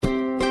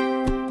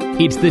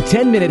It's the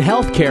 10-Minute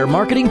Healthcare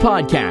Marketing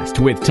Podcast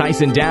with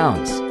Tyson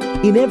Downs.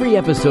 In every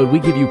episode, we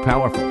give you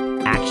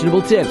powerful,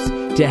 actionable tips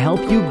to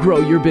help you grow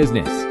your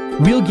business.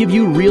 We'll give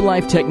you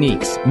real-life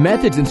techniques,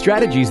 methods, and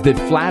strategies that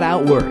flat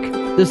out work.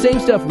 The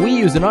same stuff we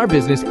use in our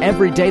business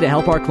every day to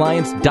help our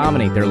clients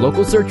dominate their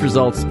local search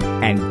results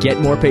and get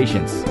more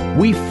patients.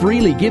 We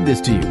freely give this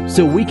to you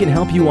so we can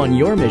help you on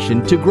your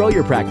mission to grow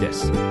your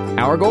practice.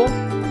 Our goal?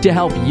 To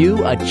help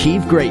you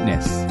achieve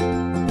greatness.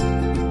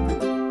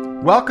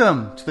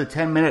 Welcome to the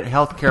 10-Minute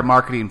Healthcare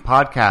Marketing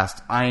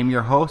Podcast. I am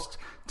your host,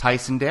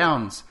 Tyson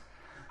Downs.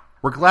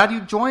 We're glad you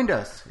joined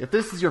us. If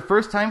this is your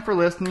first time for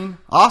listening,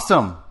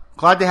 awesome.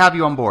 Glad to have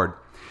you on board.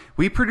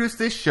 We produce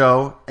this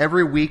show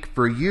every week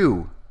for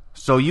you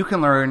so you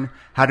can learn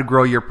how to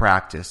grow your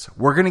practice.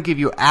 We're going to give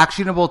you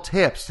actionable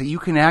tips that you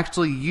can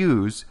actually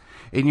use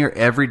in your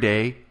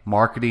everyday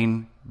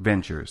marketing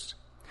ventures.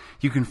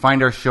 You can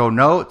find our show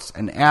notes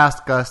and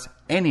ask us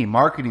any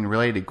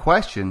marketing-related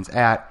questions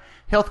at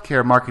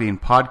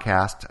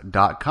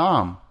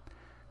healthcaremarketingpodcast.com.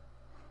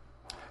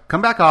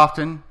 Come back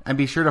often and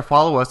be sure to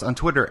follow us on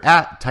Twitter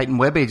at Titan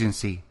Web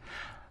Agency.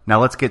 Now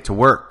let's get to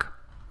work.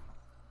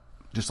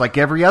 Just like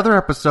every other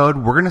episode,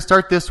 we're going to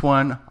start this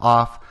one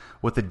off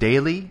with a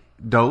daily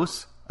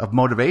dose of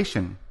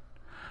motivation.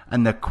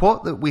 And the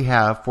quote that we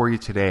have for you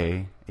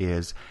today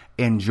is,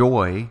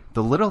 enjoy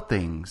the little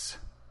things.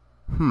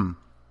 Kind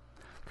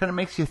of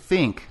makes you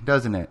think,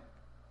 doesn't it?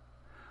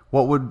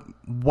 What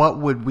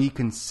would we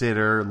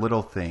consider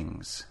little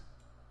things?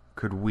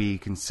 Could we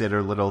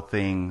consider little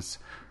things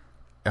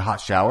a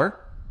hot shower?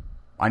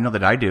 I know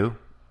that I do.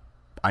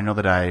 I know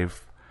that I'm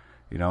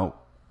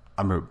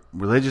a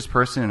religious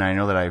person, and I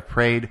know that I've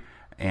prayed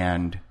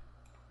and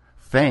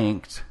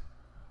thanked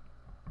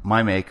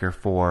my Maker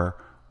for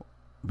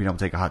being able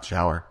to take a hot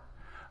shower.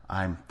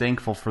 I'm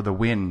thankful for the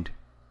wind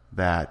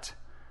that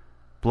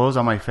blows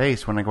on my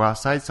face when I go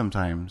outside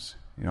sometimes.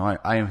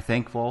 I am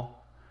thankful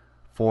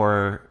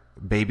for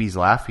babies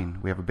laughing.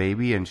 We have a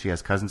baby, and she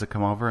has cousins that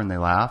come over and they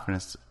laugh, and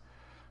it's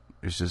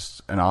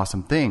just an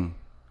awesome thing.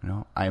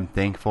 I am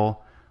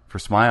thankful for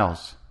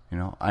smiles.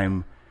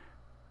 I'm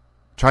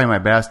trying my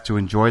best to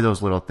enjoy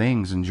those little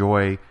things.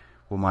 Enjoy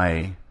when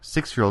my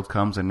 6-year-old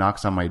comes and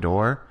knocks on my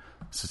door,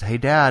 says, "Hey,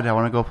 Dad, I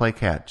want to go play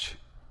catch."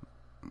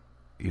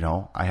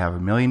 I have a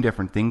million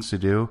different things to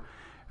do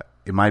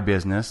in my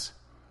business,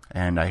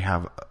 and I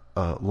have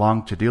a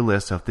long to-do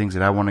list of things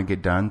that I want to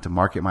get done to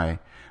market my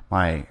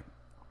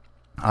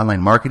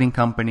online marketing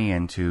company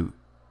and to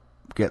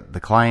get my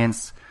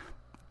clients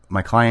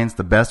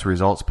the best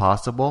results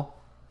possible.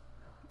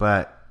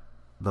 But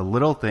the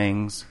little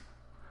things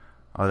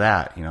are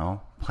that,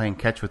 playing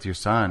catch with your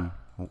son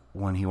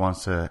when he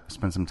wants to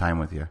spend some time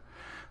with you.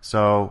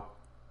 So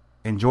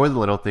enjoy the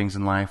little things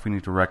in life. We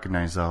need to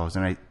recognize those.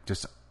 And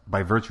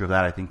by virtue of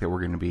that, I think that we're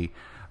going to be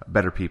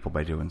better people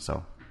by doing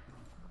so.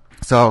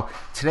 So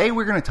today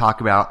we're going to talk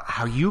about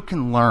how you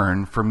can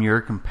learn from your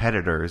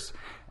competitors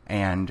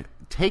and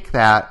take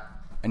that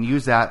and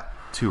use that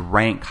to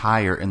rank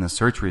higher in the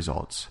search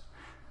results.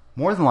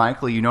 More than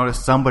likely, you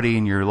notice somebody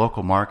in your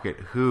local market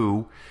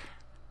who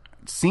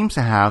seems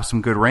to have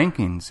some good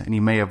rankings, and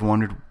you may have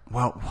wondered,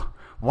 well,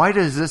 why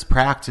does this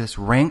practice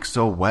rank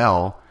so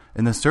well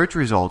in the search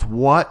results?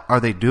 What are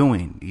they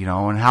doing,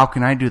 and how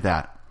can I do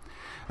that?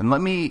 And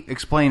let me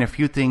explain a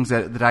few things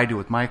that I do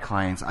with my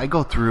clients. I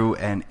go through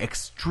an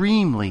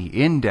extremely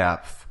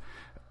in-depth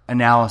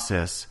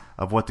analysis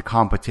of what the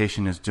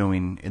competition is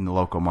doing in the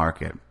local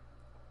market.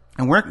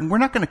 And we're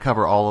not going to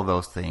cover all of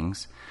those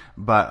things,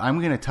 but I'm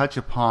going to touch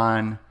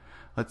upon,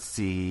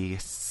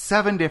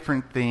 7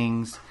 different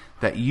things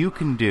that you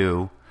can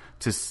do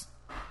to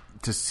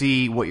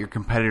see what your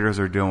competitors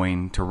are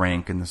doing to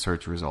rank in the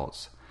search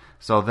results.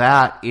 So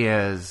that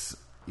is,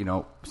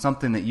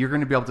 something that you're going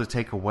to be able to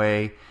take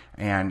away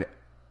and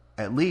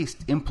at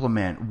least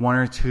implement 1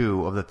 or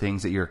 2 of the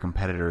things that your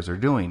competitors are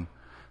doing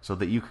so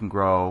that you can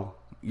grow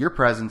your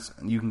presence,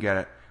 you can get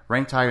it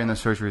ranked higher in the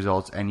search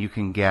results, and you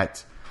can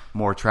get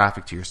more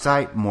traffic to your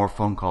site, more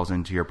phone calls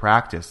into your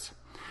practice.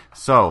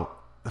 So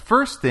the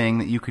first thing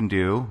that you can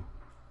do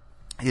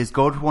is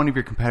go to one of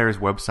your competitors'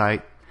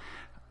 website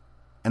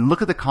and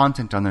look at the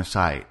content on their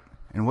site.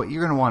 And what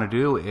you're going to want to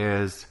do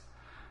is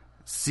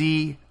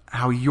see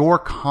how your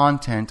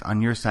content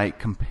on your site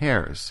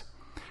compares.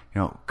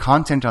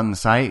 Content on the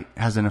site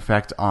has an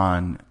effect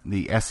on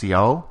the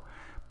SEO,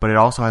 but it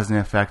also has an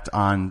effect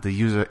on the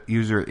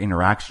user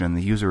interaction and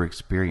the user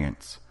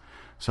experience.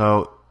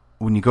 So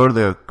when you go to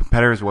the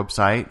competitor's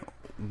website,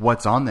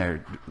 what's on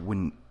there?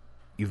 When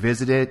you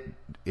visit it,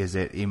 is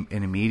it an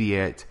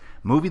immediate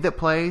movie that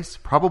plays?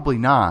 Probably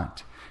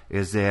not.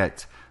 Is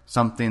it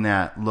something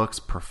that looks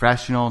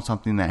professional,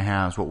 something that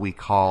has what we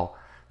call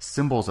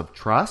symbols of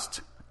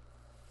trust,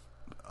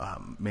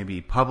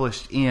 maybe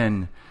published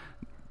in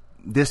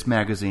this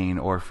magazine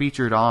or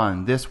featured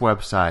on this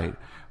website,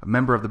 a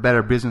member of the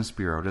Better Business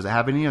Bureau? Does it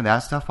have any of that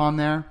stuff on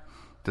there?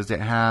 Does it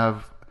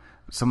have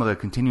some of the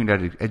continuing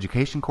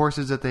education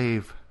courses that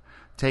they've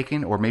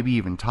taken or maybe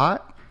even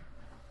taught?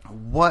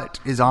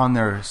 What is on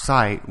their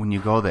site when you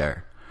go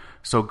there?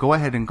 So go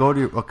ahead and go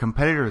to a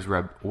competitor's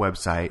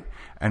website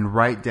and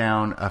write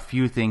down a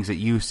few things that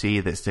you see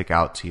that stick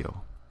out to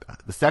you.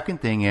 The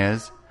second thing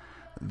is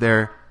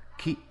their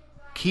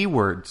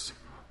keywords.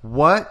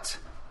 What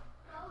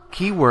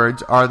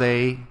keywords are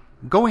they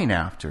going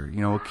after?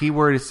 A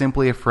keyword is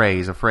simply a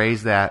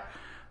phrase that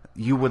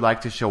you would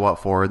like to show up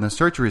for in the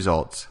search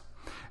results.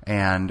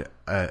 And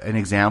an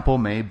example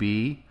may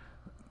be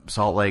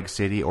Salt Lake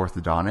City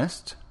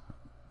orthodontist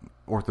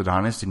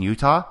in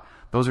Utah.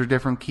 Those are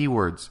different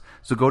keywords.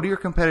 So go to your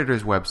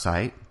competitor's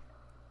website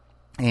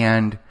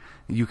and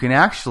you can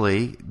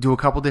actually do a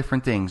couple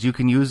different things. You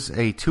can use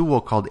a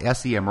tool called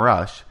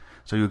SEMrush.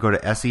 So you would go to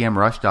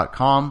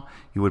semrush.com,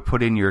 you would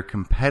put in your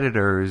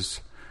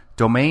competitor's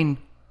domain,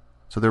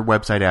 so their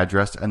website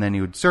address, and then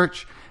you would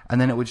search,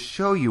 and then it would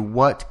show you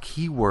what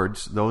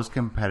keywords those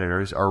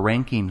competitors are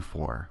ranking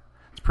for.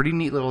 It's a pretty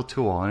neat little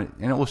tool, and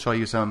it will show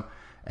you some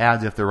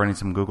ads if they're running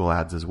some Google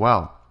ads as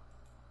well.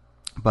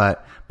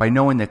 But by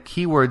knowing the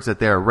keywords that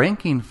they're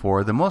ranking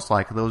for, the most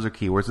likely those are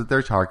keywords that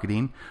they're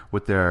targeting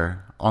with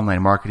their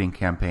online marketing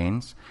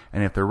campaigns.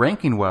 And if they're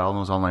ranking well in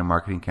those online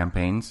marketing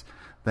campaigns,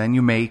 then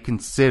you may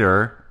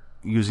consider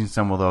using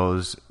some of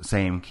those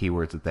same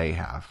keywords that they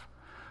have.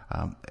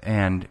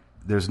 And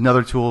there's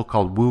another tool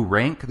called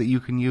WooRank that you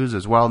can use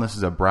as well. And this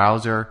is a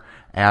browser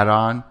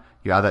add-on.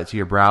 You add that to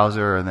your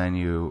browser and then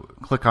you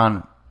click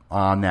on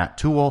that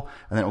tool,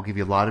 and then it will give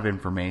you a lot of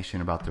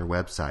information about their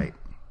website.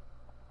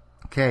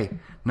 Okay,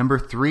 number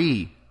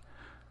 3.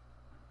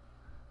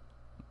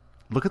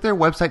 Look at their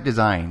website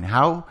design.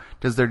 How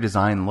does their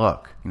design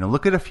look?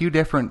 Look at a few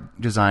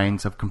different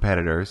designs of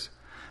competitors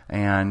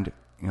and,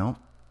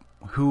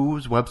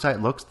 whose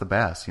website looks the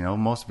best,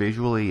 most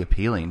visually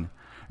appealing.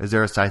 Is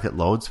there a site that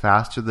loads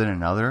faster than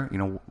another?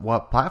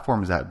 What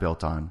platform is that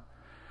built on?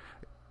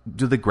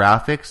 Do the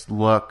graphics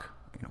look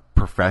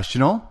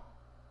professional?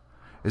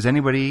 Is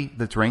anybody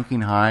that's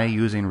ranking high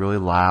using really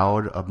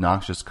loud,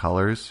 obnoxious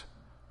colors?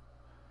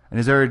 And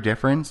is there a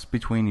difference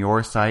between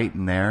your site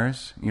and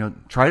theirs?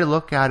 Try to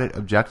look at it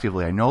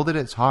objectively. I know that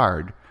it's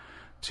hard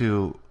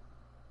to,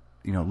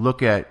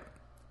 look at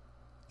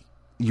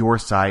your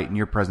site and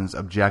your presence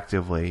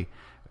objectively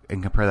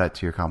and compare that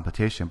to your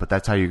competition, but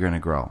that's how you're going to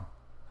grow.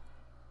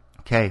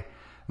 Okay,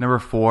 number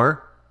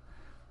 4,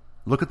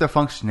 look at the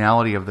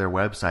functionality of their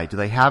website. Do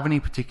they have any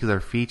particular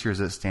features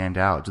that stand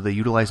out? Do they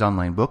utilize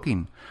online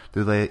booking?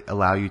 Do they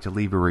allow you to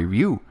leave a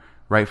review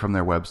right from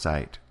their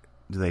website?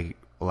 Do they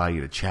allow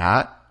you to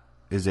chat?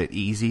 Is it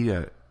easy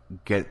to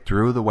get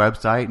through the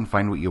website and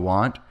find what you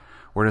want?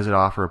 Or does it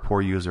offer a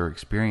poor user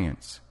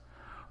experience?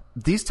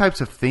 These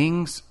types of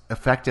things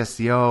affect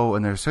SEO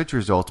and their search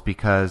results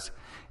because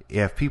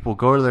if people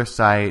go to their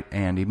site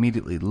and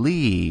immediately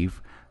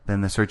leave, then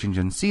the search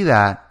engines see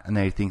that and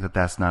they think that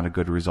that's not a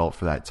good result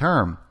for that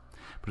term.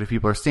 But if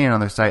people are staying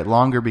on their site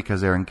longer because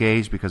they're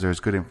engaged, because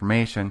there's good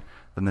information,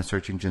 then the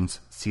search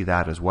engines see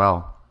that as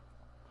well.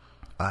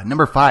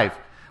 Number 5.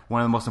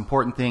 One of the most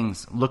important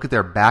things, look at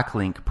their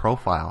backlink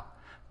profile.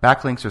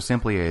 Backlinks are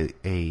simply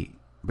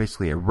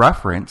basically a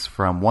reference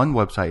from one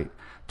website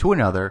to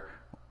another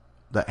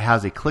that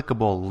has a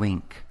clickable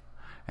link.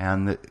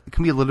 And it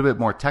can be a little bit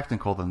more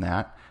technical than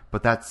that,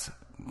 but that's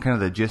kind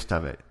of the gist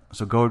of it.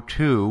 So go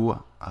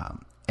to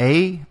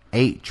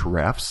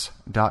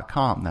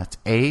ahrefs.com. That's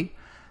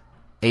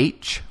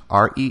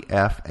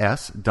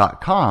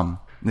ahrefs.com.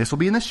 This will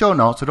be in the show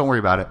notes, so don't worry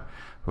about it.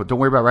 But don't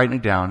worry about writing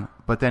it down.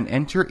 But then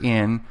enter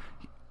in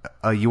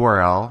a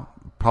URL,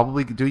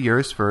 probably do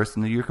yours first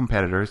and then your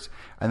competitors,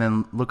 and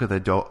then look at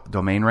the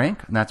domain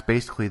rank. And that's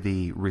basically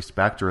the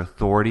respect or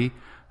authority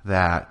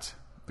that,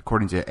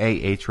 according to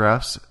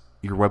Ahrefs,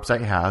 your website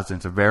has. And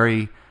it's a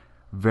very,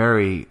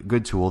 very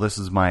good tool. This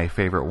is my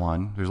favorite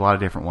one. There's a lot of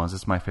different ones.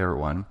 This is my favorite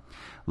one.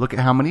 Look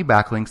at how many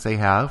backlinks they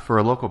have. For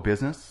a local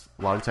business,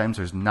 a lot of times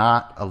there's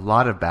not a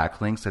lot of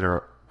backlinks that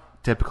are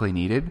typically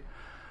needed.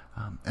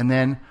 And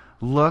then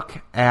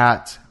look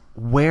at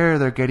where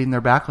they're getting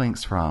their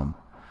backlinks from.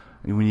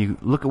 When you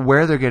look at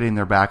where they're getting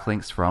their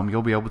backlinks from,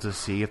 you'll be able to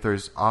see if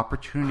there's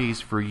opportunities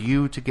for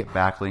you to get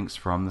backlinks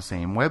from the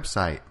same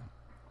website.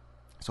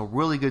 So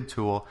really good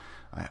tool.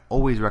 I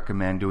always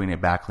recommend doing a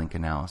backlink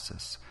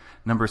analysis.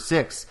 Number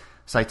 6,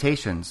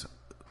 citations.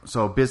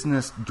 So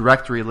business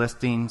directory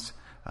listings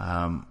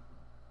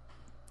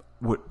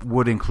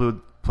would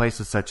include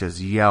places such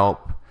as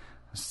Yelp,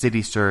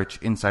 City Search,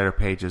 Insider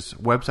Pages,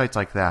 websites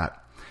like that.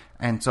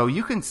 And so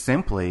you can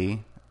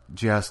simply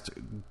just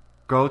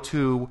go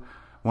to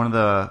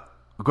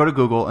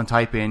Google and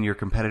type in your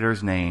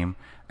competitor's name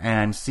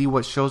and see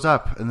what shows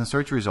up in the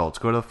search results.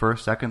 Go to the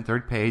first, second,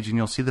 third page, and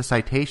you'll see the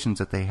citations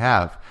that they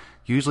have.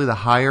 Usually the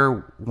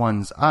higher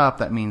ones up,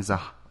 that means the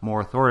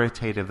more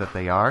authoritative that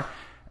they are.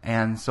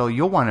 And so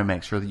you'll want to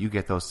make sure that you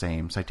get those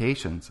same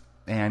citations.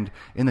 And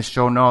in the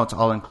show notes,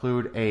 I'll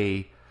include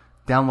a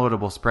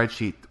downloadable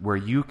spreadsheet where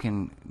you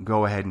can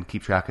go ahead and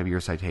keep track of your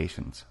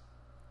citations.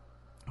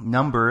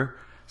 Number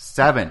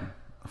 7,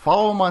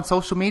 follow them on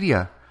social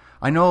media.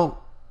 I know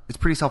it's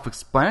pretty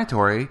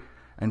self-explanatory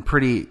and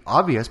pretty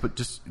obvious, but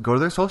just go to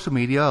their social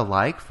media,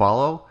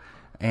 follow,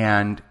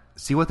 and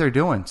See what they're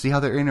doing. See how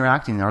they're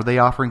interacting. Are they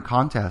offering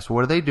contests?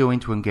 What are they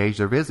doing to engage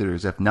their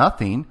visitors? If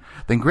nothing,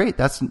 then great.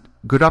 That's a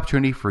good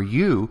opportunity for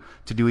you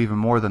to do even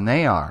more than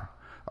they are.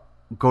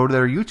 Go to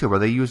their YouTube. Are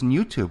they using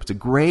YouTube? It's a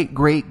great,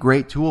 great,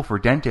 great tool for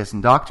dentists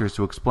and doctors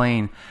to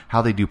explain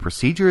how they do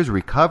procedures,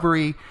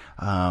 recovery,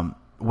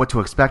 what to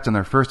expect on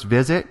their first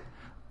visit.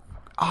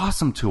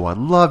 Awesome tool. I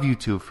love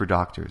YouTube for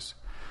doctors.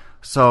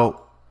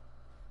 So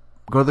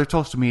go to their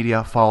social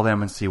media, follow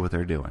them, and see what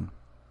they're doing.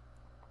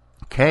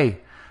 Okay.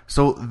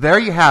 So there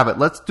you have it.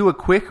 Let's do a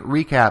quick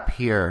recap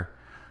here.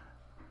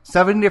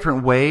 7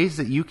 different ways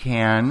that you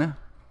can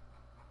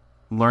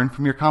learn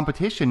from your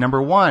competition. Number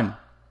 1,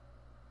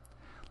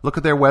 look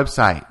at their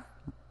website.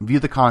 View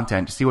the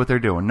content. See what they're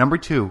doing. Number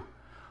 2,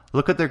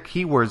 look at their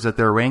keywords that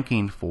they're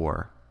ranking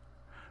for.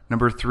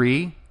 Number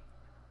 3,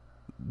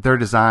 their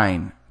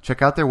design.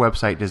 Check out their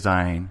website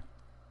design.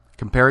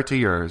 Compare it to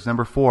yours.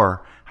 Number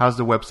 4, how's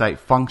the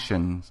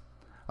functions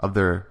of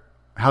their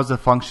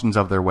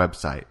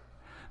website?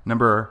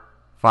 Number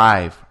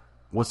 5,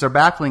 what's their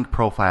backlink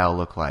profile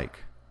look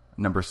like?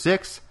 Number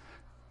 6,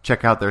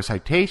 check out their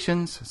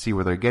citations, see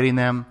where they're getting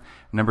them.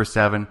 Number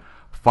 7,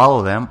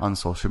 follow them on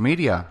social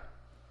media.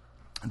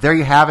 There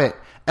you have it.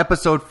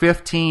 Episode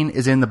 15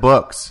 is in the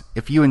books.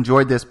 If you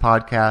enjoyed this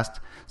podcast,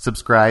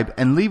 subscribe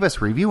and leave us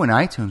a review in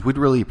iTunes. We'd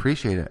really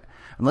appreciate it.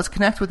 And let's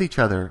connect with each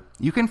other.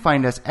 You can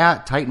find us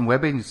at Titan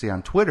Web Agency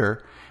on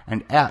Twitter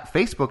and at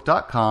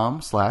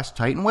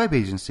facebook.com/Titan Web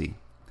Agency.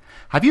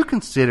 Have you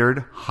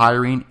considered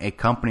hiring a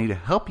company to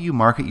help you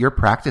market your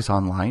practice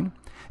online?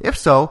 If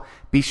so,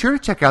 be sure to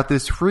check out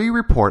this free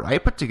report I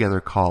put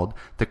together called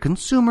The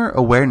Consumer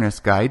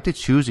Awareness Guide to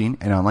Choosing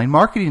an Online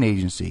Marketing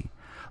Agency.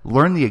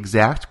 Learn the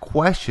exact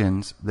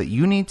questions that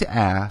you need to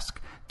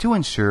ask to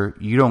ensure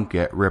you don't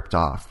get ripped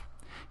off.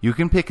 You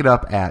can pick it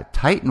up at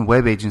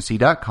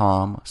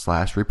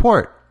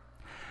titanwebagency.com/report.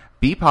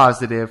 Be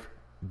positive,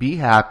 be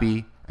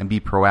happy, and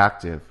be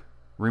proactive.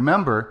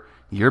 Remember,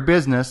 your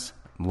business,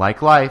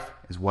 like life,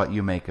 is what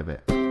you make of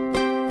it.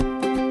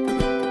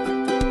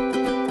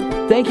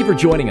 Thank you for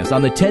joining us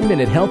on the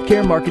 10-Minute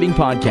Healthcare Marketing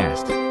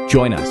Podcast.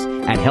 Join us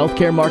at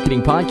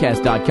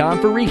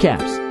healthcaremarketingpodcast.com for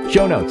recaps,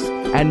 show notes,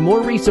 and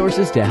more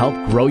resources to help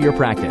grow your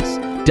practice,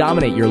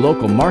 dominate your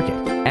local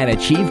market, and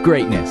achieve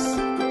greatness.